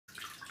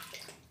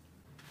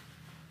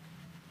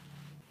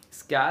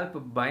Scalp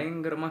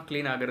பயங்கரமாக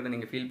clean ஆகிறத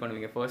நீங்கள் ஃபீல்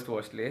பண்ணுவீங்க ஃபர்ஸ்ட்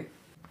வாஷ்லேயே.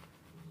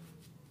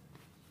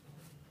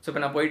 ஸோ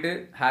இப்போ நான் போயிட்டு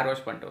ஹேர்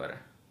வாஷ் பண்ணிட்டு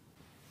வரேன்.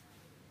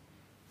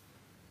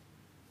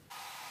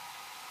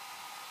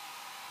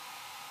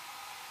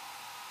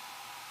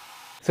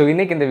 ஸோ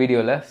இன்றைக்கி இந்த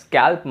வீடியோவில்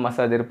ஸ்கேல்ப்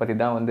மசாஜர் பற்றி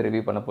தான் வந்து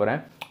ரிவ்யூ பண்ண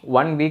போகிறேன்.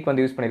 1 வீக்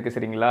வந்து யூஸ் பண்ணியிருக்கேன்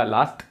சரிங்களா.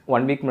 லாஸ்ட்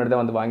 1 வீக் முன்னாடி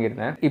தான் வந்து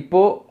வாங்கியிருந்தேன்.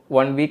 இப்போது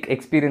 1 வீக்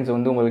எக்ஸ்பீரியன்ஸ்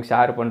வந்து உங்களுக்கு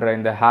ஷேர் பண்ணுற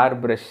இந்த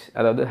ஹேர் ப்ரஷ்,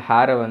 அதாவது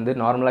ஹேரை வந்து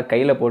நார்மலாக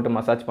கையில் போட்டு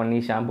மசாஜ் பண்ணி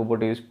ஷாம்பு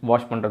போட்டு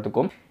வாஷ்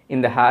பண்ணுறதுக்கும்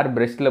இந்த ஹேர்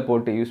ப்ரஷ்ல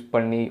போட்டு யூஸ்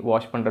பண்ணி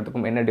வாஷ்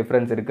பண்ணுறதுக்கும் என்ன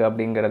டிஃப்ரென்ஸ் இருக்குது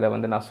அப்படிங்கிறத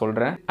வந்து நான்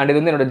சொல்கிறேன். அண்ட் இது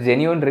வந்து என்னோட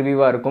ஜென்யூன்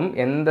ரிவ்யூவாக இருக்கும்,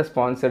 எந்த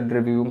ஸ்பான்சர்ட்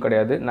ரிவ்யூவும்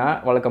கிடையாது. நான்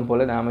வழக்கம்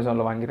போல் நான்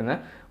அமேசானில்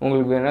வாங்கியிருந்தேன்.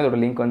 உங்களுக்கு வேணால் அதோட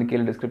லிங்க் வந்து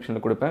கீழே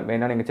டிஸ்கிரிப்ஷனில் கொடுப்பேன்,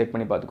 வேணா நீங்கள் செக்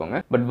பண்ணி பார்த்துக்கோங்க.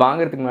 பட்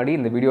வாங்குறதுக்கு முன்னாடி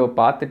இந்த வீடியோவை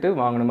பார்த்துட்டு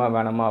வாங்கணுமா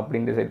வேணாமா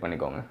அப்படின்னு டிசைட்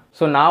பண்ணிக்கோங்க.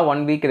 ஸோ நான்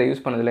 1 வீக் இதை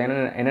யூஸ் பண்ணதில்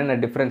என்னென்ன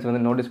டிஃப்ரென்ஸ்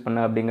வந்து நோட்டீஸ்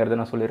பண்ணேன் அப்படிங்கிறத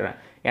நான் சொல்லிடுறேன்.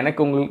 எனக்கு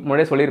உங்களுக்கு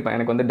முன்னாடியே சொல்லியிருப்பேன்,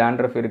 எனக்கு வந்து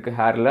டேண்ட்ரஃப் இருக்குது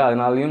ஹேரில்,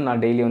 அதனாலையும்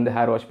நான் டெய்லி வந்து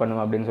ஹேர் வாஷ்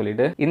பண்ணுவேன் அப்படின்னு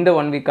சொல்லிட்டு. இந்த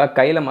 1 வீக்காக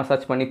கையில்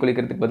மசாஜ் பண்ணி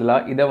குளிக்கிறதுக்கு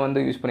பதிலாக இதை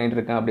வந்து யூஸ் பண்ணிட்டு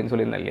இருக்கேன் அப்படின்னு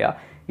சொல்லியிருந்தேன் இல்லையா.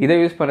 இதை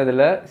யூஸ்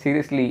பண்ணதில்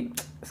சீரியஸ்லி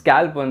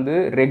ஸ்கேல்ப் வந்து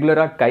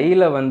ரெகுலராக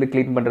கையில் வந்து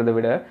க்ளீன் பண்ணுறதை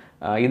விட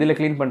இதில்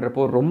க்ளீன்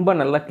பண்ணுறப்போ ரொம்ப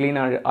நல்லா க்ளீன்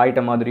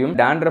ஆகிட்ட மாதிரியும்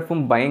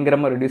டேண்ட்ரஃபும்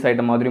பயங்கரமாக ரெடியூஸ்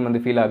ஆகிட்ட மாதிரியும்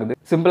வந்து ஃபீல் ஆகுது.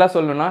 சிம்பிளாக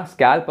சொல்லணும்னா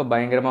ஸ்கேல்ப்பை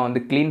பயங்கரமாக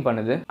வந்து க்ளீன்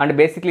பண்ணுது. அண்ட்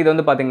பேசிக்லி இது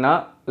வந்து பார்த்தீங்கன்னா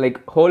லைக்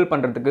ஹோல்ட்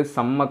பண்ணுறதுக்கு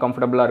செம்ம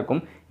கம்ஃபர்டபுளாக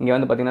இருக்கும். இங்கே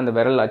வந்து பார்த்தீங்கன்னா இந்த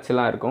விரல்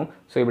அச்செல்லாம் இருக்கும்.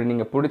 ஸோ இப்படி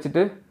நீங்கள்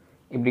பிடிச்சிட்டு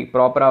இப்படி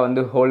ப்ராப்பராக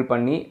வந்து ஹோல்ட்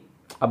பண்ணி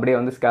அப்படியே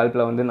வந்து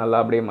ஸ்கேல்ப்பில் வந்து நல்லா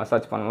அப்படியே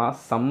மசாஜ் பண்ணலாம்.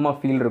 செம்ம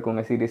ஃபீல்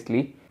இருக்குங்க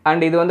சீரியஸ்லி.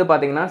 அண்ட் இது வந்து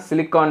பார்த்தீங்கன்னா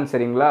சிலிக்கான்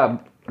சரிங்களா,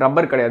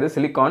 ரப்பர் கிடையாது,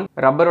 சிலிக்கான்.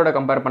 ரப்பரோட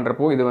கம்பேர்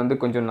பண்ணுறப்போ இது வந்து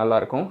கொஞ்சம்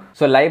நல்லாயிருக்கும்.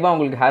 ஸோ லைவாக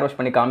உங்களுக்கு ஹேர் வாஷ்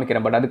பண்ணி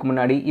காமிக்கிறேன். பட் அதுக்கு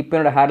முன்னாடி இப்போ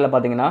என்னோட ஹேரில்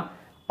பார்த்தீங்கன்னா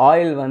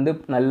ஆயில் வந்து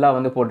நல்லா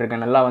வந்து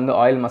போட்டிருக்கேன், நல்லா வந்து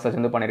ஆயில் மசாஜ்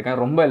வந்து பண்ணியிருக்கேன்.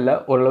 ரொம்ப இல்லை,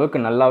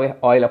 ஓரளவுக்கு நல்லாவே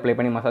ஆயில் அப்ளை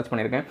பண்ணி மசாஜ்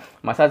பண்ணியிருக்கேன்.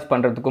 மசாஜ்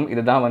பண்ணுறதுக்கும்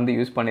இது தான் வந்து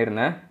யூஸ்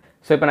பண்ணியிருந்தேன்.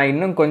 ஸோ இப்போ நான்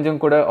இன்னும்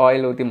கொஞ்சம் கூட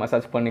ஆயில் ஊற்றி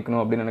மசாஜ்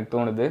பண்ணிக்கணும் அப்படின்னு எனக்கு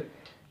தோணுது.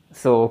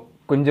 ஸோ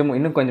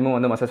இன்னும் கொஞ்சமும்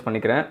வந்து மசாஜ்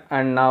பண்ணிக்கிறேன்.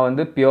 அண்ட் நான்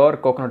வந்து பியூர்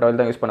கோகோனட் ஆயில்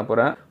தான் யூஸ் பண்ண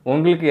போகிறேன்.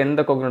 உங்களுக்கு எந்த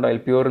கோகோனட்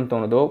ஆயில் பியூர்னு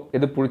தோணுதோ,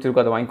 எது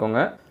பிடிச்சிருக்கோ அதை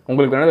வாங்கிக்கோங்க.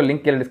 உங்களுக்கு வேணால்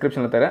லிங்க் கீழே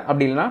டிஸ்கிரிப்ஷனில் தரேன்.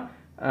 அப்படி இல்லைனா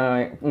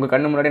உங்கள்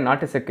கண்ணு முன்னாடி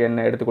நாட்டு சக்கை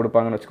எண்ணெய் எடுத்து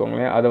கொடுப்பாங்கன்னு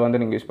வச்சுக்கோங்களேன், அதை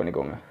வந்து நீங்கள் யூஸ்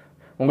பண்ணிக்கோங்க.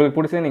 உங்களுக்கு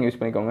பிடிச்சதை நீங்கள் யூஸ்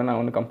பண்ணிக்கோங்க, நான்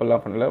வந்து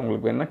கம்பல்லாம் பண்ணல.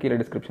 உங்களுக்கு வேணால் கீழே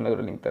டிஸ்கிரிப்ஷனில்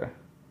ஒரு லிங்க் தரேன்.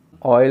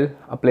 ஆயில்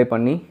அப்ளை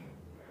பண்ணி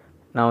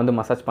நான் வந்து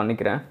மசாஜ்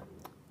பண்ணிக்கிறேன்.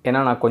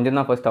 ஏன்னா நான் கொஞ்சம்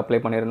தான் ஃபர்ஸ்ட்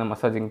அப்ளை பண்ணியிருந்தேன்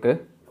மசாஜிங்க்கு.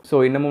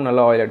 ஸோ இன்னமும்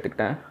நல்லா ஆயில்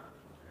எடுத்துக்கிட்டேன்.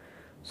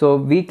 ஸோ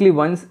வீக்லி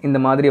ஒன்ஸ் இந்த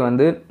மாதிரி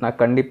வந்து நான்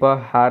கண்டிப்பாக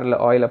ஹேரில்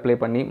ஆயில் அப்ளை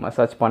பண்ணி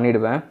மசாஜ்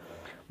பண்ணிவிடுவேன்.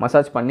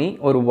 மசாஜ் பண்ணி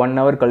ஒரு 1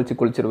 hour கழித்து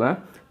குளிச்சிடுவேன்.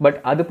 பட்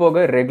அது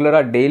போக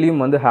ரெகுலராக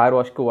டெய்லியும் வந்து ஹேர்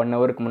வாஷ்க்கு 1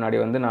 hourக்கு முன்னாடி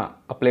வந்து நான்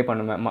அப்ளை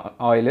பண்ணுவேன்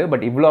ஆயில்.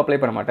 பட் இவ்வளோ அப்ளை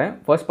பண்ண மாட்டேன்.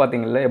 ஃபர்ஸ்ட்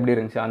பார்த்தீங்களா எப்படி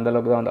இருந்துச்சு,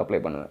 அந்தளவுக்கு தான் வந்து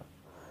அப்ளை பண்ணுவேன்.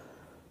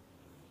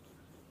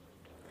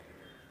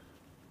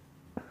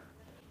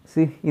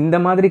 இந்த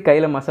மாதிரி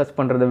கையில் மசாஜ்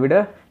பண்ணுறதை விட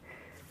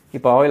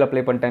இப்போ ஆயில்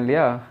அப்ளை பண்ணிட்டேன்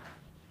இல்லையா,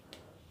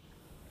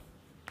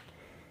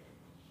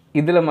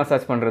 இதில்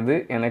மசாஜ் பண்ணுறது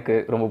எனக்கு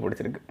ரொம்ப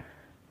பிடிச்சிருக்கு.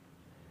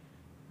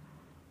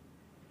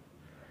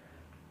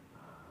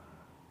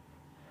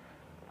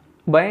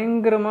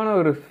 பயங்கரமான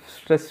ஒரு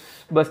ஸ்ட்ரெஸ்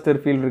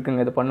பஸ்டர் ஃபீல்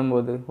இருக்குங்க இதை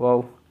பண்ணும்போது.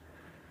 வாவ்.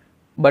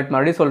 பட்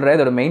மறுபடியும் சொல்கிறேன்,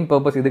 இதோட மெயின்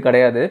பர்பஸ் இது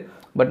கிடையாது.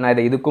 பட் நான்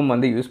இதை இதுக்கும்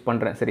வந்து யூஸ்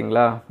பண்ணுறேன்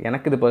சரிங்களா.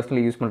 எனக்கு இது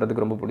பர்சனலி யூஸ்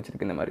பண்ணுறதுக்கு ரொம்ப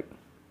பிடிச்சிருக்கு இந்த மாதிரி.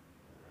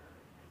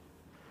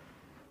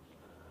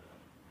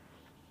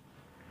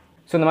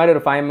 ஸோ இந்த மாதிரி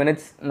ஒரு 5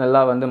 minutes நல்லா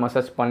வந்து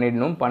மசாஜ்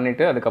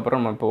பண்ணிவிட்டு அதுக்கப்புறம்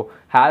நம்ம இப்போது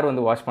ஹேர்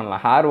வந்து வாஷ்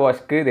பண்ணலாம். ஹேர்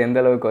வாஷ்க்கு இது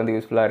எந்த அளவுக்கு வந்து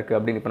யூஸ்ஃபுல்லாக இருக்குது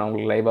அப்படின்னு இப்போ நான்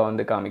உங்களுக்கு லைவாக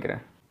வந்து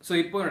காமிக்கிறேன். ஸோ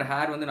இப்போ என்னோட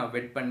ஹேர் வந்து நான்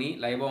வெட் பண்ணி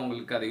லைவாக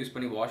உங்களுக்கு அதை யூஸ்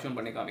பண்ணி வாஷும்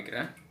பண்ணி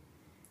காமிக்கிறேன்.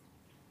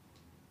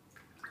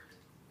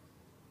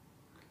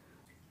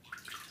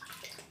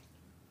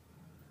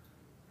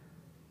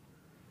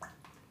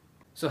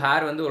 ஸோ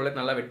ஹேர் வந்து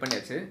ஓரளவுக்கு நல்லா வெட்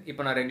பண்ணியாச்சு.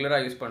 இப்போ நான்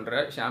ரெகுலராக யூஸ்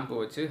பண்ணுற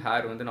ஷாம்பு வச்சு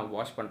ஹேர் வந்து நான்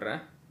வாஷ்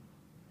பண்ணுறேன்.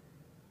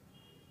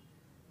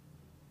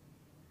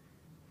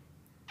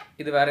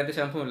 இது வேறு எந்த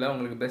ஷாம்பும் இல்லை,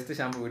 உங்களுக்கு பெஸ்ட்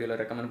ஷாம்பு வீடியோவில்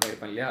ரெக்கமெண்ட்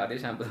பண்ணியிருப்பேன் இல்லையா, அதே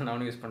ஷாம்பு தான்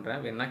நானும் யூஸ் பண்ணுறேன்.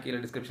 வேணா கீழே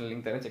டிஸ்கிரிப்ஷன்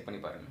லிங்க் தரேன், செக் பண்ணி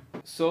பாருங்கள்.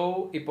 ஸோ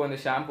இப்போ இந்த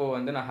ஷாம்பு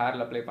வந்து நான்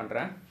ஹேரில் அப்ளை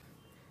பண்ணுறேன்.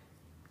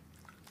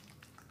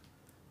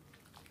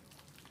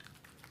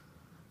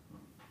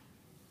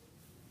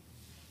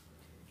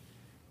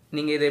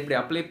 நீங்கள் இதை இப்படி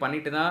அப்ளை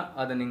பண்ணிவிட்டு தான்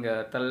அதை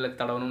நீங்கள் தலையில்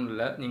தடவணும்னு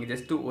இல்லை. நீங்கள்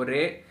ஜஸ்ட்டு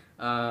ஒரே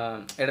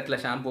இடத்துல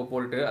ஷாம்பு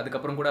போட்டு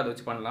அதுக்கப்புறம் கூட அதை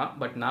வச்சு பண்ணலாம்.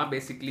 பட் நான்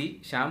பேசிக்லி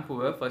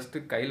ஷாம்புவை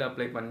ஃபஸ்ட்டு கையில்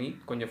அப்ளை பண்ணி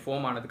கொஞ்சம்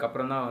ஃபோம்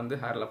ஆனதுக்கப்புறம் தான் வந்து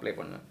ஹேரில் அப்ளை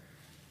பண்ணுவேன்.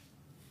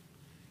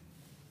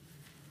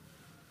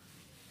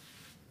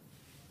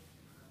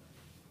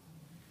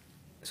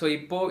 ஸோ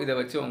இப்போது இதை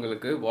வச்சு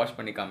உங்களுக்கு வாஷ்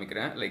பண்ணி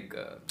காமிக்கிறேன், லைக்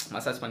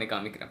மசாஜ் பண்ணி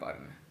காமிக்கிறேன்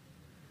பாருங்கள்.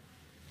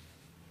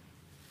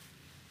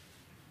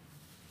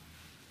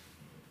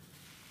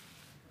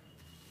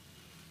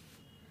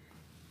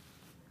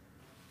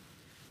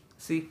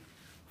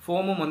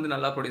 ஃபோமும் வந்து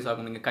நல்லா ப்ரொடியூஸ்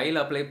ஆகும். நீங்கள்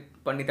கையில் அப்ளை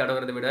பண்ணி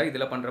தடவுறதை விட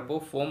இதில் பண்ணுறப்போ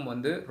ஃபோம்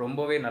வந்து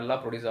ரொம்பவே நல்லா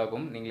ப்ரொடியூஸ்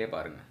ஆகும். நீங்களே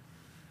பாருங்கள்.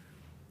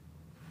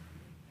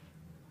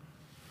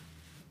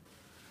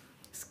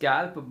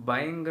 ஸ்கேல்ப்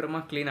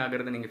பயங்கரமாக க்ளீன்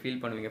ஆகிறத நீங்கள்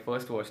ஃபீல் பண்ணுவீங்க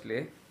ஃபர்ஸ்ட்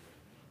வாஷ்லேயே.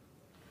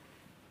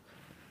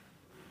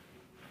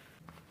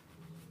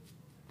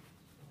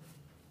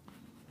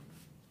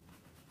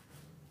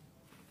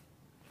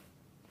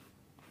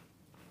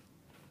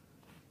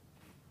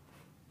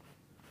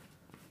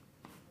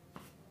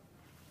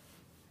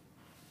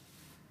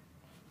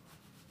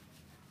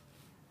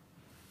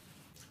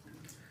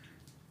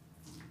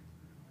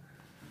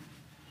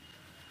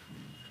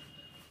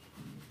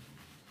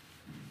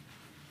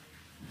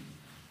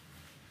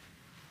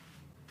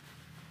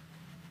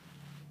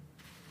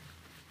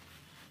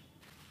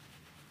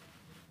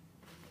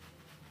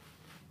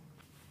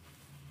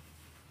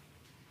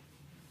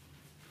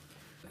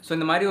 ஸோ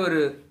இந்த மாதிரி ஒரு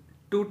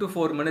 2 to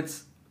 4 minutes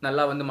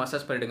நல்லா வந்து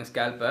மசாஜ் பண்ணிவிடுங்க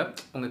ஸ்கேல்ப்பை.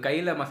 உங்கள்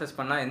கையில் மசாஜ்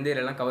பண்ணால் எந்த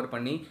ஏரியாலாம் கவர்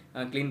பண்ணி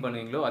க்ளீன்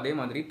பண்ணுவீங்களோ அதே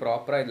மாதிரி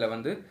ப்ராப்பராக இதில்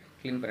வந்து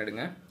க்ளீன்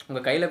பண்ணிவிடுங்க.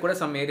 உங்கள் கையில் கூட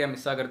சம் ஏரியா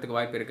மிஸ் ஆகிறதுக்கு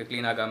வாய்ப்பு இருக்குது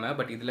க்ளீன் ஆகாமல்,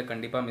 பட் இதில்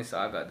கண்டிப்பாக மிஸ்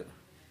ஆகாது.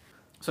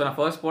 ஸோ நான்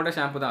ஃபர்ஸ்ட் போட்ட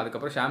ஷாம்பு தான்,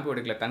 அதுக்கப்புறம் ஷாம்பு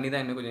எடுக்கல, தண்ணி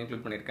தான் இன்னும் கொஞ்சம்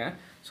இன்க்ளூட் பண்ணியிருக்கேன்.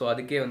 ஸோ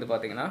அதுக்கே வந்து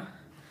பார்த்தீங்கன்னா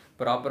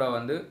ப்ராப்பராக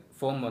வந்து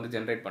ஃபோம் வந்து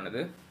ஜென்ரேட்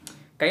பண்ணுது.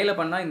 கையில்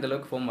பண்ணால்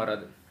இந்தளவுக்கு ஃபோம்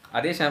வராது,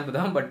 அதே ஷாம்பு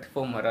தான் பட்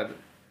ஃபோம் வராது.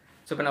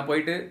 ஸோ இப்போ நான்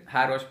போயிட்டு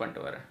ஹேர் வாஷ்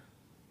பண்ணிட்டு வரேன்.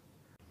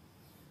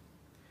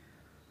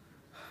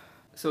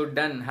 ஸோ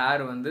டன்,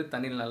 ஹேர் வந்து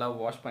தண்ணியில் நல்லா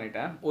வாஷ்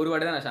பண்ணிட்டேன். ஒரு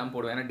வாட்டி தான் நான் ஷாம்பு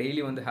போடுவேன், ஏன்னா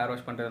டெய்லி வந்து ஹேர்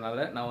வாஷ்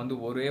பண்ணுறதுனால நான் வந்து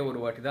ஒரே ஒரு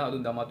வாட்டி தான்,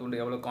 அதுவும் தம்மா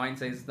தூண்டு எவ்வளோ காயின்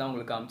சைஸ் தான்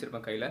உங்களுக்கு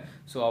காமிச்சிருப்பேன் கையில்.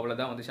 ஸோ அவ்வளோ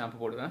தான் வந்து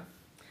ஷாம்பு போடுவேன்.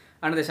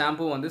 அண்ட் இந்த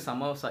ஷாம்பு வந்து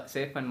செம்ம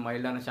சேஃப் அண்ட்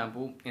மைல்டான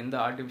ஷாம்பு, எந்த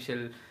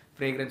ஆர்டிஃபிஷியல்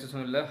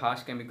ஃப்ரேக்ரன்ஸஸும் இல்லை,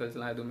 ஹார்ஷ்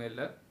கெமிக்கல்ஸ்லாம் எதுவுமே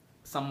இல்லை,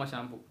 செம்ம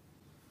ஷாம்பு.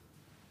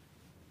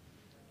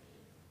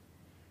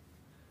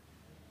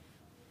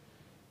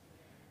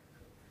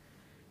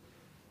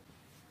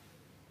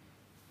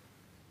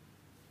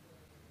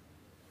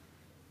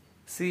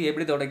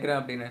 எப்படி துடைக்கிறேன்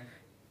அப்படின்னு.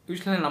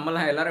 யூஸ்வலாக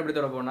நம்மலாம் எல்லோரும் எப்படி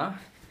துடைப்போம்னா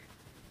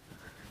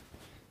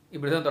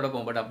இப்படி தான்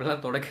துடைப்போம், பட்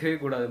அப்படிலாம் துடைக்கவே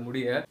கூடாது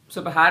முடிய. ஸோ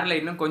இப்போ ஹேரில்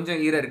இன்னும் கொஞ்சம்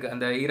ஈரம் இருக்குது,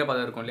 அந்த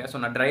ஈரப்பதம் இருக்கும் இல்லையா. ஸோ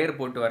நான் ட்ரையர்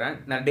போட்டு வரேன்.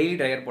 நான் டெய்லி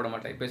ட்ரையர் போட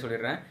மாட்டேன், இப்போ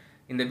சொல்லிடுறேன்.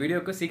 இந்த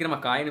வீடியோக்கு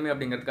சீக்கிரமாக காயணுமே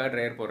அப்படிங்கிறதுக்காக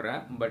ட்ரையர்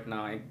போடுறேன். பட்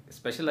நான்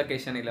ஸ்பெஷல்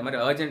அக்கேஷன் இல்லை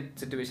மாதிரி அர்ஜென்ட்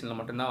சுச்சுவேஷனில்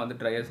மட்டும்தான் வந்து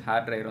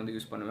ஹேர் ட்ரையர் வந்து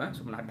யூஸ் பண்ணுவேன்.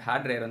 ஸோ நான்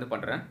ஹேர் ட்ரையர் வந்து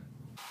பண்ணுறேன்.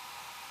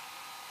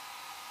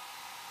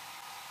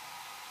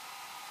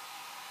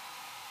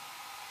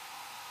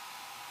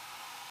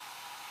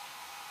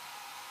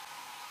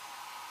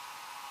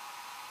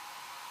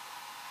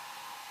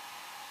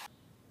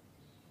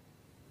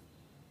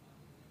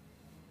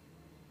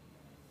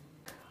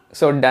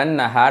 ஸோ டன்,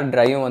 நான் ஹேர்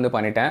ட்ரையும் வந்து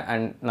பண்ணிட்டேன்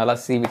அண்ட் நல்லா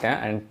சீவிட்டேன்.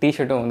 அண்ட்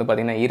டிஷர்ட்டும் வந்து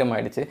பார்த்திங்கன்னா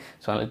ஈரமாகிடுச்சு.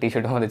 ஸோ அதனால்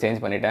டிஷர்ட்டும் வந்து சேஞ்ச்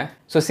பண்ணிட்டேன்.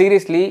 ஸோ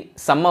சீரியஸ்லி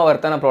செம்ம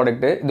வர்த்தான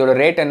ப்ராடக்ட்டு. இதோட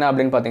ரேட் என்ன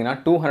அப்படின்னு பார்த்தீங்கன்னா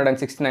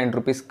 269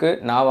 ருபீஸ்க்கு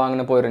நான்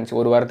வாங்கின போயிருந்துச்சு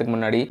ஒரு வாரத்துக்கு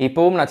முன்னாடி.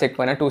 இப்போவும் நான் செக்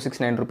பண்ணேன்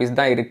 269 ருபீஸ்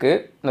தான்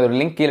இருக்குது. நான் ஒரு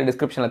லிங்க் கீழே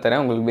டிஸ்கிரிப்ஷனில்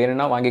தரேன், உங்களுக்கு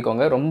வேணும்னா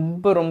வாங்கிக்கோங்க.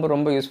 ரொம்ப ரொம்ப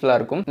ரொம்ப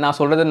யூஸ்ஃபுல்லாக இருக்கும். நான்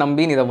சொல்கிறத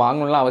நம்பி இதை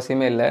வாங்கணும்லாம்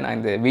அவசியமே இல்லை. நான்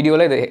இந்த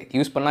வீடியோவில் இதை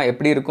யூஸ் பண்ணால்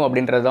எப்படி இருக்கும்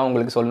அப்படின்றது தான்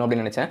உங்களுக்கு சொல்லணும்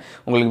அப்படின்னு நினச்சேன்.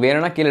 உங்களுக்கு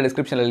வேணும்னா கீழே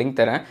டிஸ்கிரிப்ஷனில் லிங்க்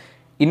தரேன்.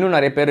 இன்னும்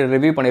நிறைய பேர்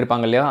ரிவ்யூ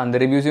பண்ணியிருப்பாங்க இல்லையா, அந்த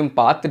ரிவ்யூஸையும்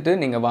பார்த்துட்டு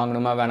நீங்கள்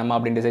வாங்கணுமா வேணாமா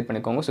அப்படின்னு டிசைட்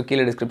பண்ணிக்கோங்க. ஸோ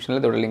கீழே டிஸ்கிரிப்ஷனில்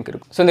இதோட லிங்க்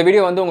இருக்கும். ஸோ இந்த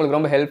வீடியோ வந்து உங்களுக்கு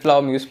ரொம்ப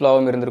ஹெல்ப்ஃபுல்லாகவும்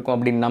யூஸ்ஃபுல்லாகவும் இருந்திருக்கும்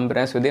அப்படின்னு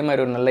நம்புறேன். ஸோ இதே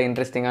மாதிரி ஒரு நல்ல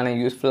இன்ட்ரெஸ்டிங்கான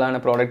யூஸ்ஃபுல்லான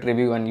ப்ராடக்ட்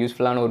ரிவ்யூ அண்ட்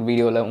யூஸ்ஃபுல்லான ஒரு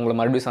வீடியோவில் உங்களை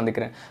மறுபடியும்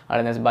சந்திக்கிறேன்.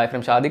 And by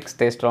from Shadik.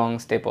 Stay strong,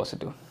 stay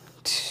positive.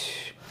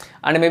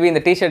 And maybe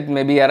இந்த டிஷர்ட்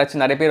மேபி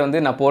யாராச்சும் நிறைய பேர்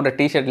வந்து நான் போடுற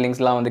டிஷர்ட்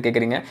லிங்க்ஸ்லாம் வந்து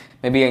கேட்குறீங்க.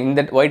 மேபி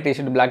இந்த ஒயிட்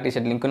டிஷர்ட், பிளாக்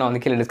டிஷர்ட் லிங்க்கும் நான்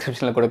வந்து கீழே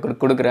டிஸ்கிரிப்ஷனில்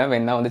கொடுக்குறேன்,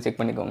 வேணா வந்து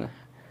செக் பண்ணிக்கோங்க.